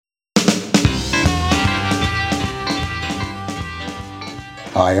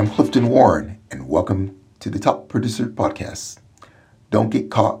Hi, I'm Clifton Warren, and welcome to the Top Producer Podcast. Don't get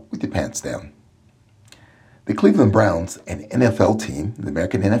caught with your pants down. The Cleveland Browns, an NFL team, the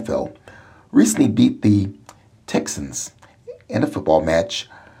American NFL, recently beat the Texans in a football match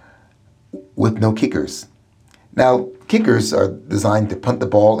with no kickers. Now, kickers are designed to punt the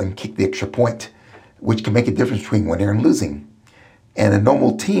ball and kick the extra point, which can make a difference between winning and losing. And a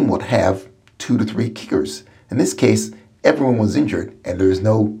normal team would have 2 to 3 kickers. In this case, everyone was injured and there's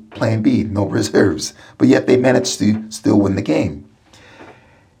no plan B, no reserves, but yet they managed to still win the game.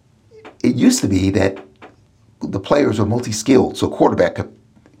 It used to be that the players were multi-skilled, so a quarterback could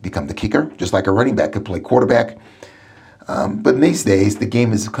become the kicker, just like a running back could play quarterback. But in these days, the game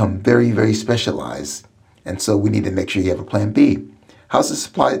has become very, very specialized, and so we need to make sure you have a plan B. How's this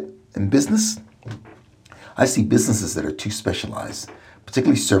applied in business? I see businesses that are too specialized,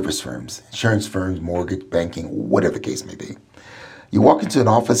 particularly service firms, insurance firms, mortgage, banking, whatever the case may be. You walk into an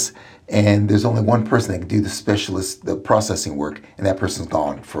office and there's only one person that can do the processing work, and that person's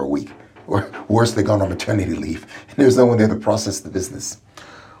gone for a week. Or worse, they're gone on maternity leave, and there's no one there to process the business.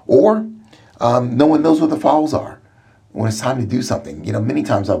 Or no one knows what the files are when it's time to do something. Many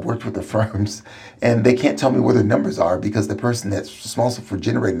times I've worked with the firms and they can't tell me where the numbers are because the person that's responsible for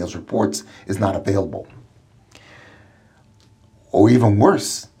generating those reports is not available. Or even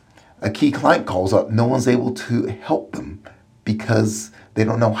worse, a key client calls up, no one's able to help them because they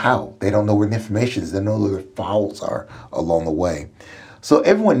don't know how. They don't know where the information is. They don't know where the files are along the way. So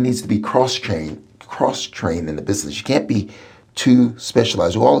everyone needs to be cross-trained in the business. You can't be too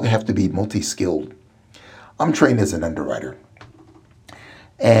specialized. You all have to be multi-skilled. I'm trained as an underwriter.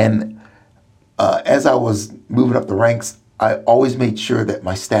 And as I was moving up the ranks, I always made sure that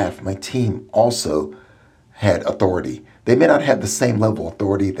my staff, my team also had authority. They may not have the same level of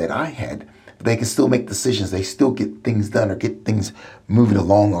authority that I had, but they can still make decisions. They still get things done or get things moving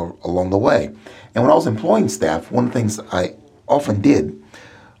along the way. And when I was employing staff, one of the things I often did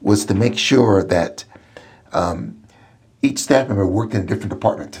was to make sure that each staff member worked in a different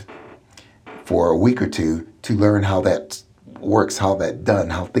department for a week or two to learn how that works, how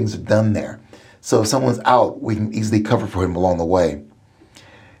things are done there. So if someone's out, we can easily cover for him along the way.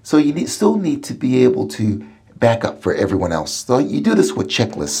 So you still need to be able to back up for everyone else. So you do this with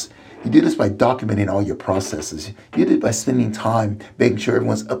checklists. You do this by documenting all your processes. You do it by spending time making sure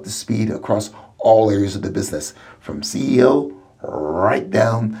everyone's up to speed across all areas of the business, from CEO right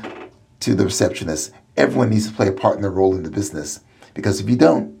down to the receptionist. Everyone needs to play a part in their role in the business, because if you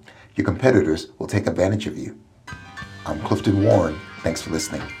don't, your competitors will take advantage of you. I'm Clifton Warren. Thanks for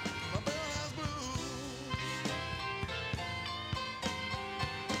listening.